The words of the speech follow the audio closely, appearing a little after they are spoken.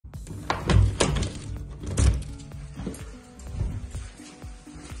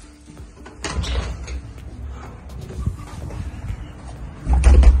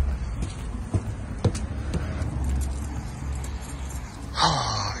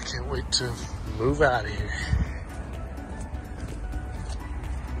Can't wait to move out of here.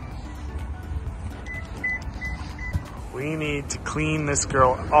 We need to clean this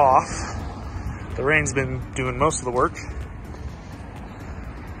girl off. The rain's been doing most of the work.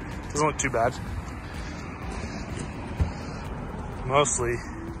 Doesn't look too bad. Mostly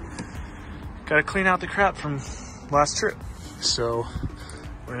gotta clean out the crap from last trip. So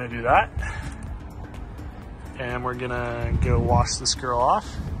we're gonna do that. And we're gonna go wash this girl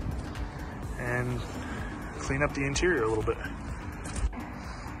off and clean up the interior a little bit.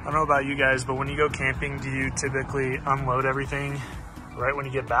 I don't know about you guys, but when you go camping, do you typically unload everything right when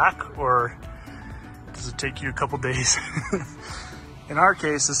you get back, or does it take you a couple days? In our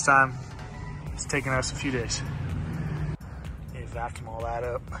case this time, it's taking us a few days. Need to vacuum all that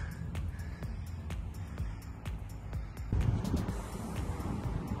up.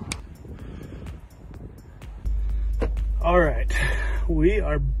 All right, we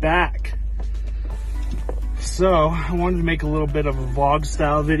are back. So I wanted to make a little bit of a vlog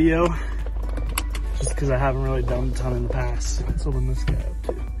style video just because I haven't really done a ton in the past. Let's open this guy up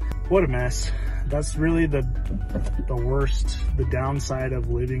too. What a mess. That's really the worst, the downside of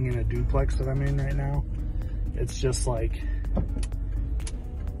living in a duplex that I'm in right now. It's just like,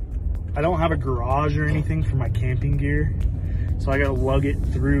 I don't have a garage or anything for my camping gear. So I gotta lug it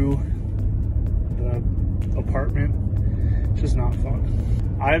through the apartment. It's just not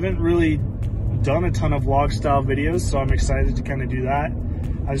fun. I haven't really done a ton of vlog style videos, so I'm excited to kind of do that.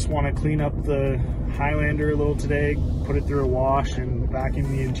 I just want to clean up the Highlander a little today, put it through a wash and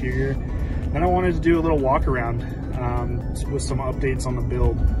vacuum the interior. Then I wanted to do a little walk around with some updates on the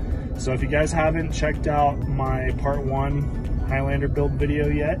build. So if you guys haven't checked out my part 1 Highlander build video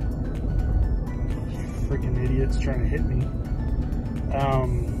yet, freaking idiots trying to hit me,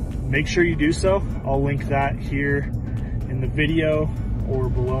 make sure you do so. I'll link that here in the video or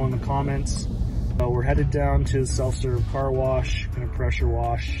below in the comments. We're headed down to the self-serve car wash, gonna pressure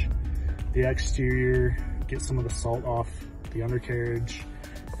wash the exterior, get some of the salt off the undercarriage,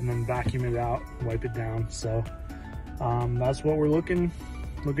 and then vacuum it out, wipe it down. So that's what we're looking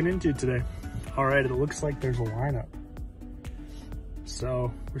into today. All right, it looks like there's a lineup.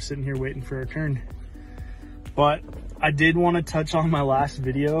 So we're sitting here waiting for our turn. But I did want to touch on my last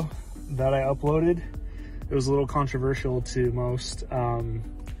video that I uploaded. It was a little controversial to most.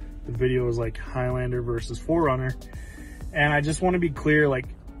 The video was like Highlander versus 4Runner. And I just want to be clear, like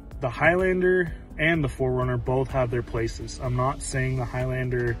the Highlander and the 4Runner both have their places. I'm not saying the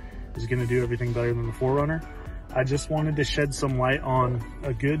Highlander is going to do everything better than the 4Runner. I just wanted to shed some light on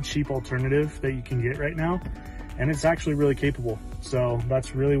a good cheap alternative that you can get right now. And it's actually really capable. So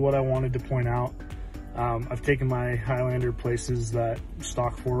that's really what I wanted to point out. I've taken my Highlander places that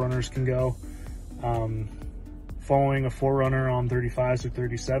stock 4Runners can go. Following a 4Runner on 35s or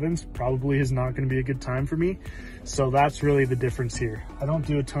 37s probably is not going to be a good time for me. So that's really the difference here. I don't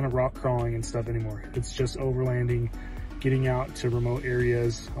do a ton of rock crawling and stuff anymore. It's just overlanding, getting out to remote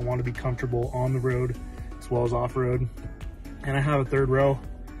areas. I want to be comfortable on the road as well as off-road. And I have a third row,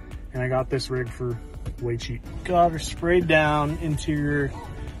 and I got this rig for way cheap. Got her sprayed down, interior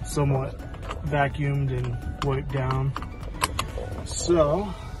somewhat vacuumed and wiped down.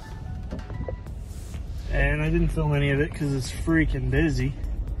 So, and I didn't film any of it because it's freaking busy.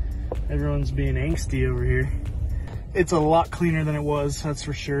 Everyone's being angsty over here. It's a lot cleaner than it was, that's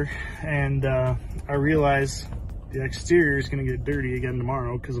for sure. And I realize the exterior is gonna get dirty again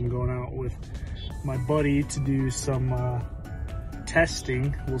tomorrow because I'm going out with my buddy to do some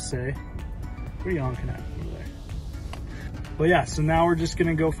testing, we'll say. What are you honking at over there? But yeah, so now we're just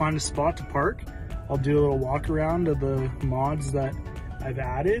gonna go find a spot to park. I'll do a little walk around of the mods that I've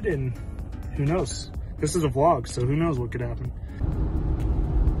added, and who knows? This is a vlog, so who knows what could happen.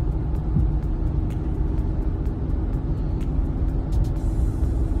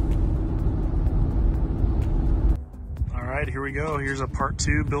 All right, here we go. Here's a part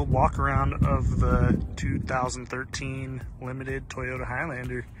 2 build walk around of the 2013 limited Toyota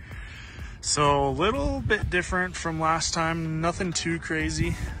Highlander. So a little bit different from last time, nothing too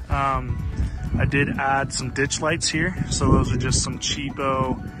crazy. I did add some ditch lights here. So those are just some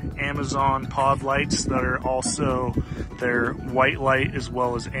cheapo Amazon pod lights that are also, they're white light as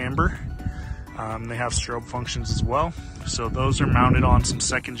well as amber. They have strobe functions as well. So those are mounted on some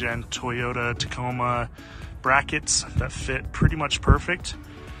 2nd gen Toyota Tacoma brackets that fit pretty much perfect.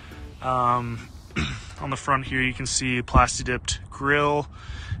 On the front here you can see a plasti dipped grille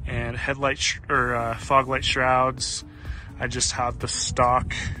and headlight or fog light shrouds. I just have the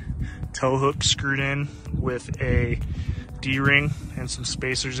stock tow hook screwed in with a D-ring and some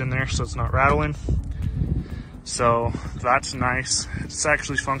spacers in there so it's not rattling. So that's nice. It's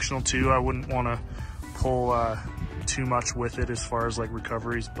actually functional too. I wouldn't want to pull too much with it as far as like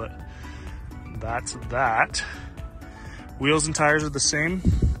recoveries, but that's that. Wheels and tires are the same.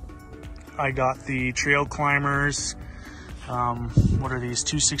 I got the Trail Climbers, what are these,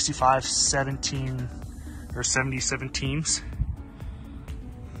 265 17 or 70 17s.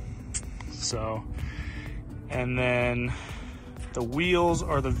 So, and then the wheels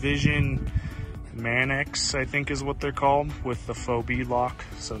are the Vision Manix, I think is what they're called, with the faux bead lock.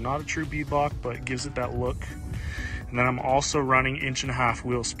 So not a true bead lock, but it gives it that look. And then I'm also running 1.5-inch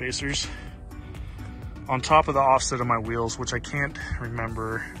wheel spacers on top of the offset of my wheels, which I can't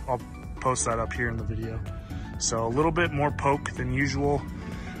remember. I'll post that up here in the video. So a little bit more poke than usual.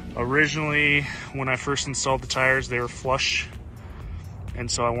 Originally, when I first installed the tires, they were flush, and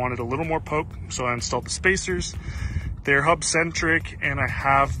so I wanted a little more poke, so I installed the spacers. They're hub centric, and I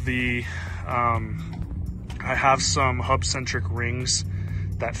have the some hub centric rings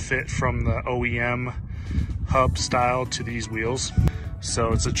that fit from the OEM hub style to these wheels.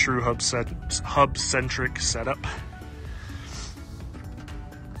 So it's a true hub centric setup.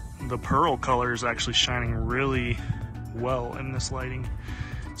 The pearl color is actually shining really well in this lighting.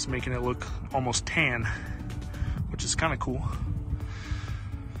 It's making it look almost tan, which is kind of cool.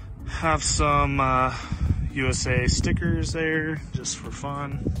 Have some USA stickers there just for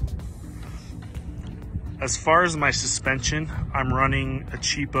fun. As far as my suspension, I'm running a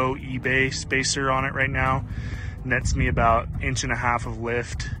cheapo eBay spacer on it right now. Nets me about 1.5 inches of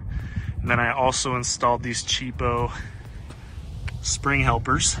lift. And then I also installed these cheapo spring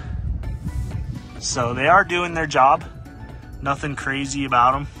helpers. So they are doing their job. Nothing crazy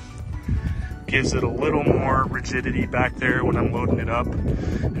about them. Gives it a little more rigidity back there when I'm loading it up,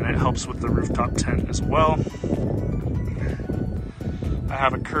 and it helps with the rooftop tent as well. I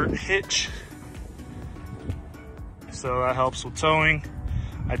have a Kurt hitch, so that helps with towing.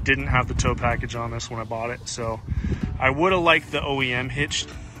 I didn't have the tow package on this when I bought it, so I would have liked the OEM hitch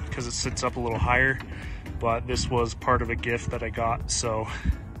because it sits up a little higher, but this was part of a gift that I got, so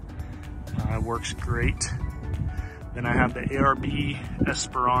it works great. Then I have the ARB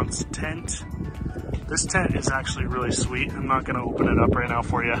Esperance tent. This tent is actually really sweet. I'm not gonna open it up right now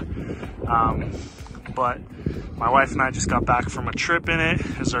for you. But my wife and I just got back from a trip in it.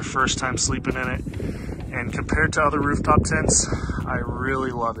 It's our first time sleeping in it. And compared to other rooftop tents, I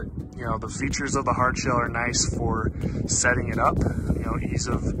really love it. You know, the features of the hard shell are nice for setting it up. You know, ease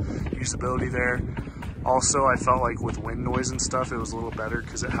of usability there. Also, I felt like with wind noise and stuff, it was a little better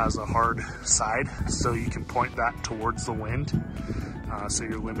because it has a hard side, so you can point that towards the wind, so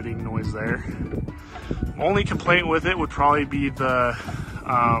you're limiting noise there. Only complaint with it would probably be the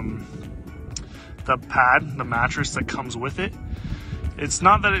pad, the mattress that comes with it. It's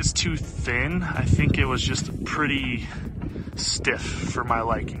not that it's too thin, I think it was just pretty stiff for my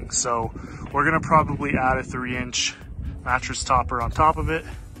liking. So we're gonna probably add a 3-inch mattress topper on top of it.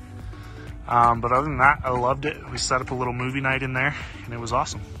 But other than that, I loved it. We set up a little movie night in there and it was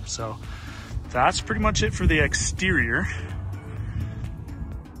awesome. So that's pretty much it for the exterior.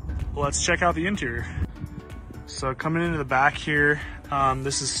 Let's check out the interior. So coming into the back here,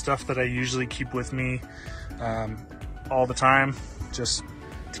 this is stuff that I usually keep with me all the time, just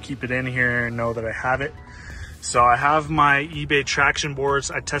to keep it in here and know that I have it. So I have my eBay traction boards.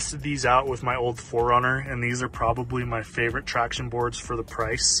 I tested these out with my old 4Runner, and these are probably my favorite traction boards for the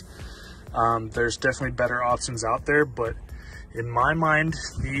price. There's definitely better options out there, but in my mind,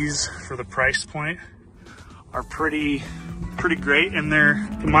 these for the price point are pretty great, and they're,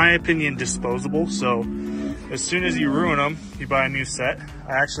 in my opinion, disposable. So as soon as you ruin them, you buy a new set.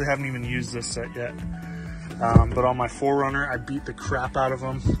 I actually haven't even used this set yet, but on my 4Runner, I beat the crap out of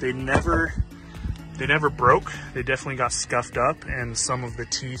them. They never broke. They definitely got scuffed up, and some of the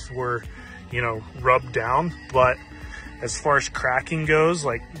teeth were, you know, rubbed down, but as far as cracking goes,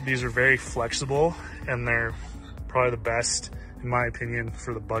 like, these are very flexible, and they're probably the best, in my opinion,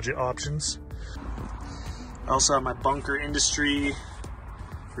 for the budget options. I also have my Bunker Industry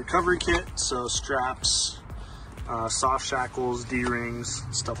recovery kit, so straps, soft shackles, D-rings,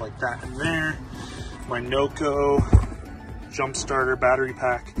 stuff like that in there. My Noco jump starter battery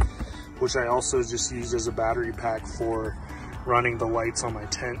pack, which I also just used as a battery pack for running the lights on my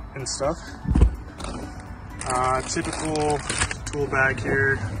tent and stuff. Typical tool bag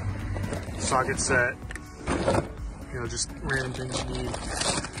here, socket set, you know, just random things you need,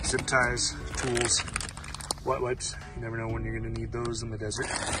 zip ties, tools, wet wipes. You never know when you're going to need those in the desert.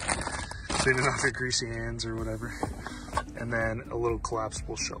 Cleaning off your greasy hands or whatever. And then a little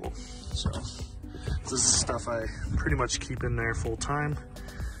collapsible shovel. So this is stuff I pretty much keep in there full time,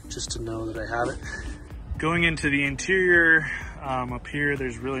 just to know that I have it. Going into the interior, up here,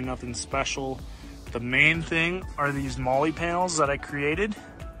 there's really nothing special. The main thing are these molly panels that I created.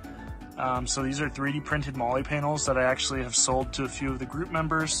 So these are 3D printed molly panels that I actually have sold to a few of the group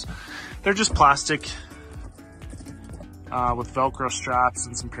members. They're just plastic with Velcro straps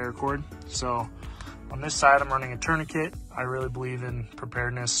and some paracord. So on this side, I'm running a tourniquet. I really believe in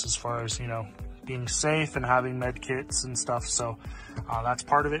preparedness as far as, you know, being safe and having med kits and stuff. So that's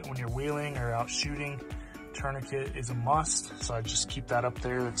part of it when you're wheeling or out shooting. Tourniquet is a must. So I just keep that up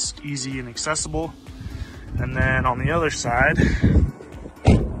there. It's easy and accessible. And then on the other side,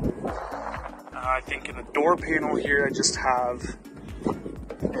 I think in the door panel here, I just have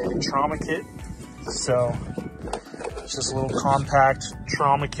a trauma kit. So it's just a little compact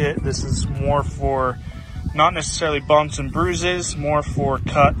trauma kit. This is more for not necessarily bumps and bruises, more for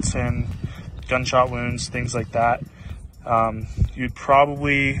cuts and gunshot wounds, things like that. You'd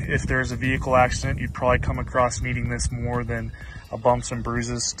probably, if there's a vehicle accident, you'd probably come across needing this more than a bumps and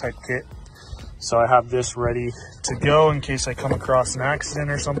bruises type kit. So I have this ready to go in case I come across an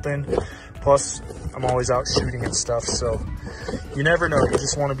accident or something. Plus, I'm always out shooting and stuff, so you never know. You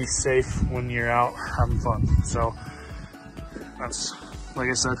just want to be safe when you're out having fun. So that's, like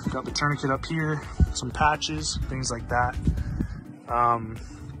I said, got the tourniquet up here, some patches, things like that.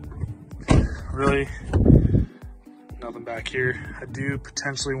 Really, nothing back here. I do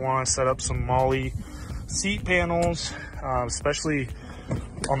potentially want to set up some molly seat panels, especially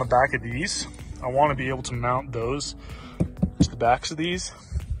on the back of these. I want to be able to mount those to the backs of these,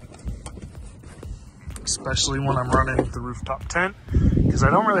 especially when I'm running the rooftop tent, because I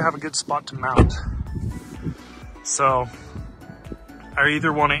don't really have a good spot to mount. So I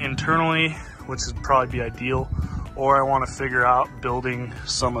either want it internally, which would probably be ideal, or I want to figure out building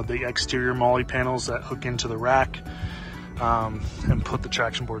some of the exterior molly panels that hook into the rack and put the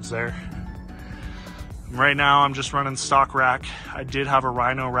traction boards there. Right now I'm just running stock rack. I did have a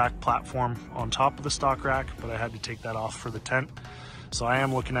Rhino rack platform on top of the stock rack, but I had to take that off for the tent. So I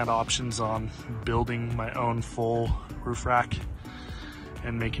am looking at options on building my own full roof rack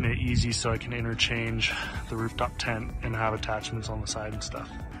and making it easy so I can interchange the rooftop tent and have attachments on the side and stuff.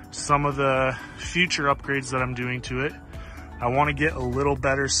 Some of the future upgrades that I'm doing to it, I want to get a little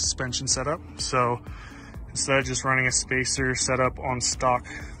better suspension setup. So instead of just running a spacer setup on stock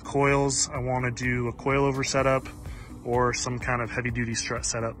coils, I want to do a coilover setup or some kind of heavy duty strut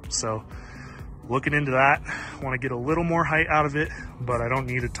setup. So looking into that, I want to get a little more height out of it, but I don't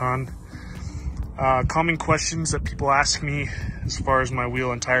need a ton. Common questions that people ask me as far as my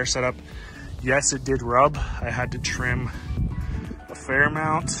wheel and tire setup. Yes, it did rub. I had to trim a fair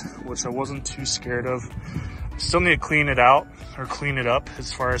amount, which I wasn't too scared of. Still need to clean it out or clean it up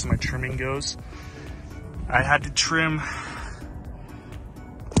as far as my trimming goes. I had to trim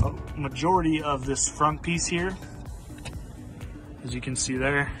a majority of this front piece here, as you can see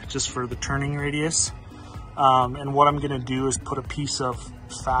there, just for the turning radius. And what I'm gonna do is put a piece of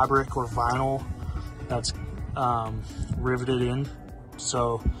fabric or vinyl that's riveted in.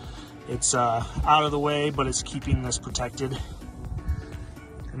 So it's out of the way, but it's keeping this protected.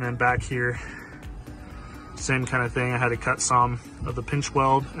 And then back here, same kind of thing. I had to cut some of the pinch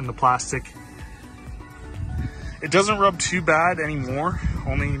weld in the plastic. It doesn't rub too bad anymore,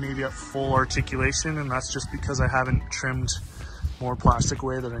 only maybe at full articulation, and that's just because I haven't trimmed more plastic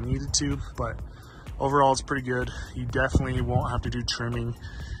away than I needed to, but overall it's pretty good. You definitely won't have to do trimming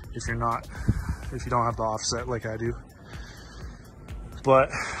if you don't have the offset like I do.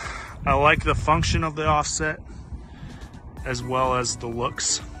 But I like the function of the offset as well as the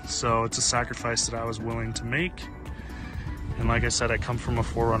looks, so it's a sacrifice that I was willing to make. And like I said, I come from a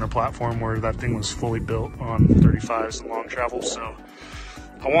 4Runner platform where that thing was fully built on 35s and long travel, so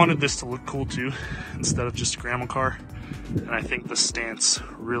I wanted this to look cool too, instead of just a grandma car. And I think the stance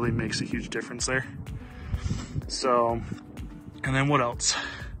really makes a huge difference there. So, and then what else?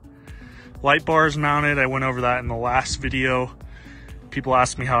 Light bars mounted, I went over that in the last video. People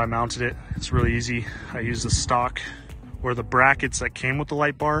asked me how I mounted it. It's really easy. I use the stock or the brackets that came with the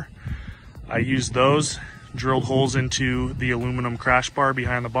light bar. I used those, drilled holes into the aluminum crash bar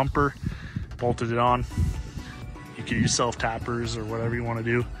behind the bumper, bolted it on. You could use self tappers or whatever you want to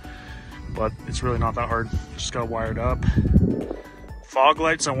do, but it's really not that hard. Just got to wire it up. Fog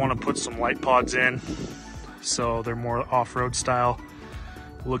lights, I want to put some light pods in, so they're more off-road style.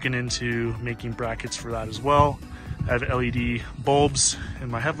 Looking into making brackets for that as well. I have LED bulbs in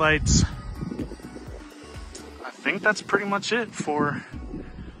my headlights. I think that's pretty much it for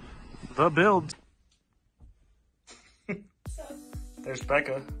the build. There's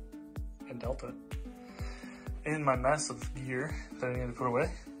Becca and Delta in my mess of gear that I need to put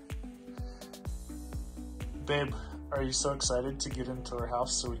away. Babe, are you so excited to get into our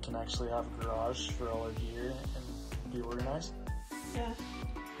house so we can actually have a garage for all our gear and be organized? Yeah.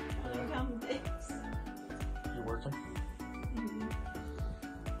 Come days. You working? Mm-hmm.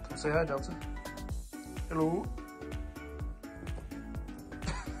 Come say hi, Delta. Hello.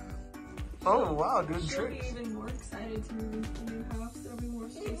 Oh wow, doing tricks. She'll be even more excited to move into the new house. There'll be more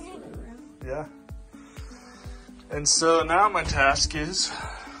space to run around. Yeah. And so now my task is,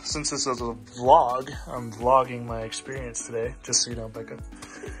 since this is a vlog, I'm vlogging my experience today, just so you know, Becca.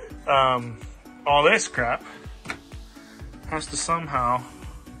 All this crap has to somehow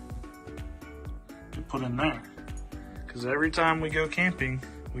be put in there. Because every time we go camping,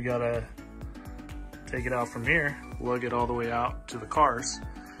 we gotta take it out from here, lug it all the way out to the cars,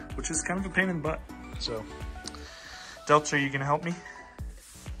 which is kind of a pain in the butt. So, Delta, are you gonna help me?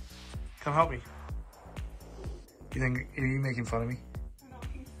 Come help me. You think, are you making fun of me? I'm not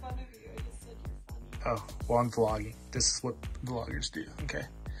making fun of you, I just said you're funny. Oh, well, I'm vlogging. This is what vloggers do, okay?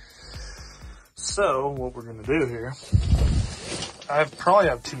 So, what we're gonna do here, I probably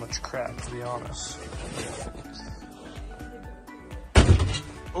have too much crap, to be honest.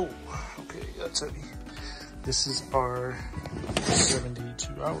 Oh, okay, that's heavy. This is our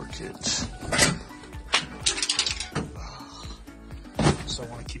 72-hour kit. So I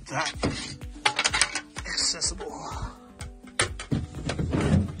want to keep that accessible.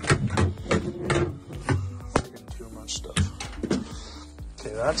 Freaking too much stuff.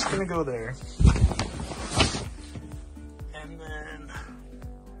 Okay, that's gonna go there. And then,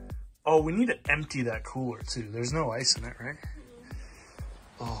 oh, we need to empty that cooler too. There's no ice in it, right?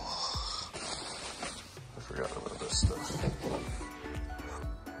 Oh, I forgot about this stuff.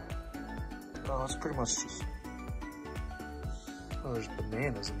 Oh, it's pretty much just, oh, there's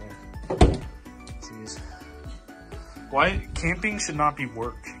bananas in there. Jeez. Why, camping should not be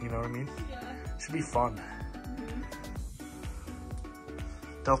work, you know what I mean? Yeah. It should be fun. Mm-hmm.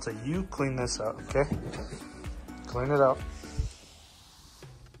 Delta, you clean this out, okay? Clean it out.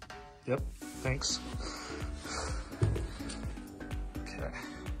 Yep, thanks. Okay.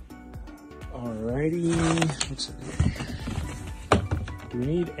 Alrighty. What's in here? Do we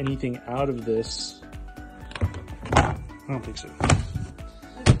need anything out of this? I don't think so. Are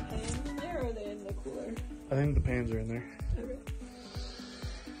the pans in there or are they in the cooler? I think the pans are in there. Okay.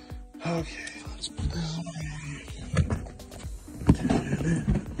 Okay, let's put this on.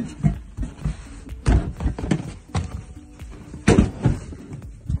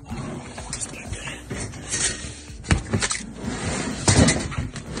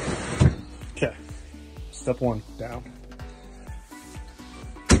 Okay, step one, down.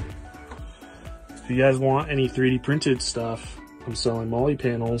 If you guys want any 3D printed stuff, I'm selling Molly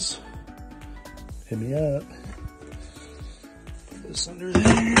panels. Hit me up. Put this under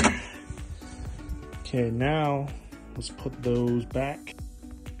there. Okay, now let's put those back.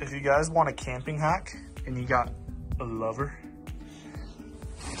 If you guys want a camping hack and you got a lover,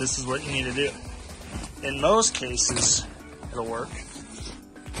 this is what you need to do. In most cases, it'll work.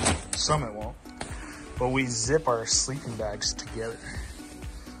 Some it won't. But we zip our sleeping bags together.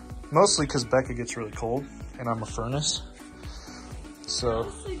 Mostly because Becca gets really cold and I'm a furnace. So, I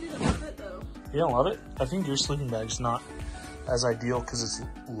honestly didn't love it though. You don't love it? I think your sleeping bag's not as ideal because it's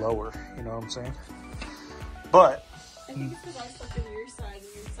lower, you know what I'm saying? But I think it's because I slept on your side and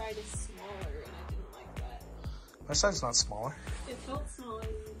your side is smaller and I didn't like that. my side's not smaller. It felt smaller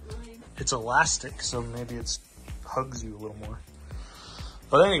than mine. It's elastic, so maybe it hugs you a little more.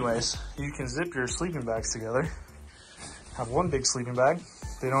 But anyways, you can zip your sleeping bags together. Have one big sleeping bag.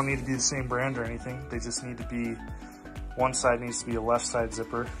 They don't need to be the same brand or anything. They just need to be, one side needs to be a left side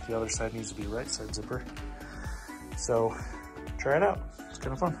zipper. The other side needs to be a right side zipper. So try it out. It's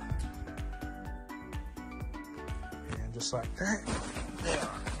kind of fun. And just like that, they are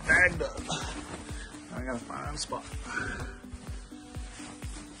bagged up. I gotta find a spot.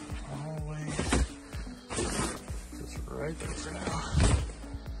 All the way, just right there for now.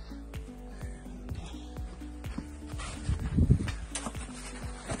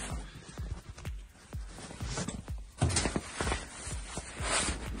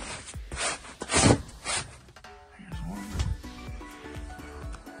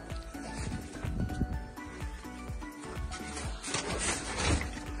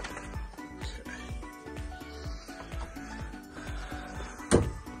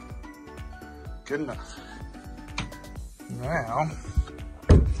 Good enough. Now,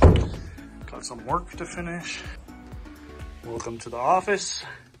 got some work to finish. Welcome to the office.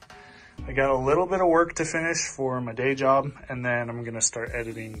 I got a little bit of work to finish for my day job, and then I'm gonna start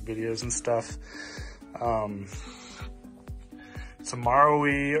editing videos and stuff. Tomorrow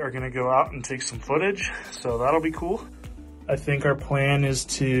we are gonna go out and take some footage, so that'll be cool. I think our plan is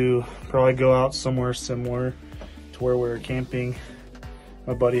to probably go out somewhere similar to where we were camping.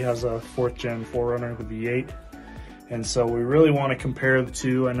 My buddy has a 4th gen 4Runner, the V8. And so we really want to compare the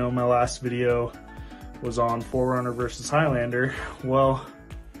two. I know my last video was on 4Runner versus Highlander. Well,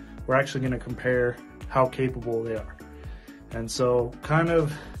 we're actually going to compare how capable they are. And so kind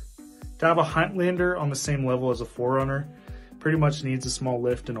of to have a Highlander on the same level as a 4Runner pretty much needs a small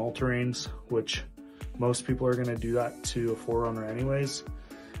lift and all-terrains, which most people are going to do that to a 4Runner anyways.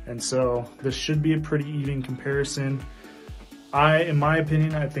 And so this should be a pretty even comparison. In my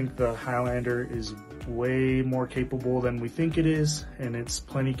opinion, I think the Highlander is way more capable than we think it is, and it's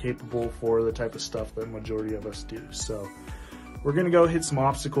plenty capable for the type of stuff that majority of us do. So we're gonna go hit some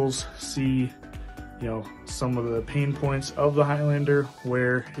obstacles, see, you know, some of the pain points of the Highlander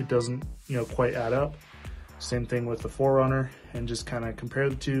where it doesn't, you know, quite add up. Same thing with the 4Runner, and just kind of compare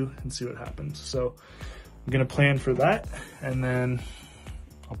the two and see what happens. So I'm gonna plan for that, and then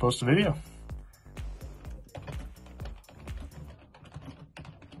I'll post a video.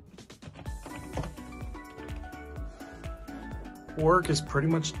 Work is pretty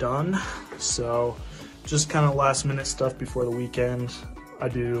much done, so just kind of last minute stuff before the weekend. I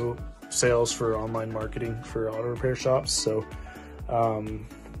do sales for online marketing for auto repair shops, so a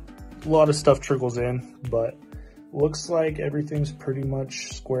lot of stuff trickles in, but looks like everything's pretty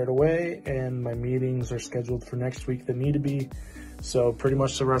much squared away, and my meetings are scheduled for next week that need to be. So pretty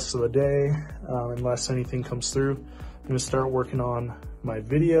much the rest of the day, unless anything comes through, I'm gonna start working on my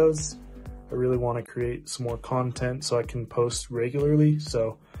videos. I really want to create some more content so I can post regularly.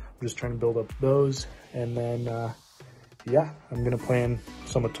 So I'm just trying to build up those. And then, yeah, I'm going to plan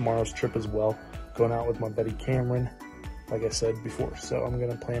some of tomorrow's trip as well. Going out with my buddy Cameron, like I said before. So I'm going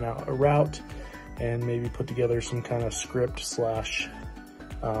to plan out a route and maybe put together some kind of script slash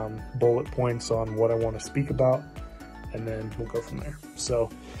bullet points on what I want to speak about. And then we'll go from there. So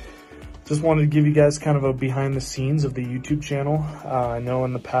just wanted to give you guys kind of a behind the scenes of the YouTube channel. I know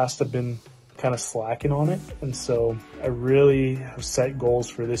in the past I've been kind of slacking on it, and so I really have set goals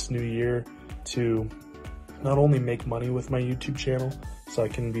for this new year to not only make money with my YouTube channel so I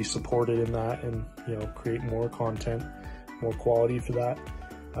can be supported in that and, you know, create more content, more quality for that.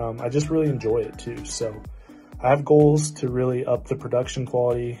 I just really enjoy it too. So I have goals to really up the production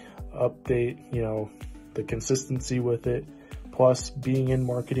quality, update, you know, the consistency with it. Plus, being in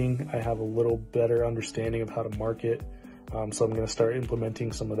marketing, I have a little better understanding of how to market. So I'm going to start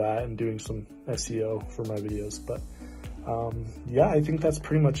implementing some of that and doing some SEO for my videos. But yeah, I think that's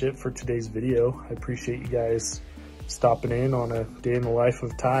pretty much it for today's video. I appreciate you guys stopping in on a day in the life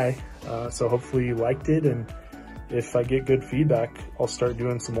of Ty. So hopefully you liked it, and if I get good feedback, I'll start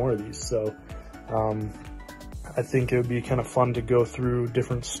doing some more of these. So I think it would be kind of fun to go through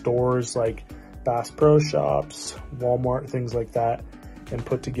different stores like Bass Pro Shops, Walmart, things like that, and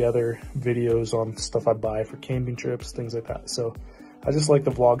put together videos on stuff I buy for camping trips, things like that. So I just like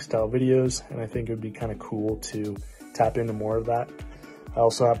the vlog style videos, and I think it would be kind of cool to tap into more of that. I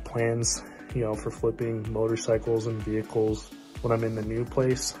also have plans, you know, for flipping motorcycles and vehicles when I'm in the new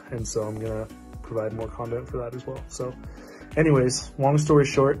place, and so I'm gonna provide more content for that as well. So anyways, long story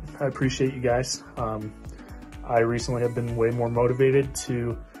short, I appreciate you guys. I recently have been way more motivated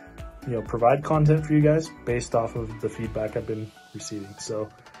to, you know, provide content for you guys based off of the feedback I've been receiving. So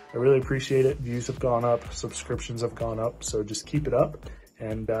I really appreciate it. Views have gone up, subscriptions have gone up, so just keep it up,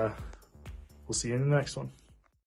 and we'll see you in the next one.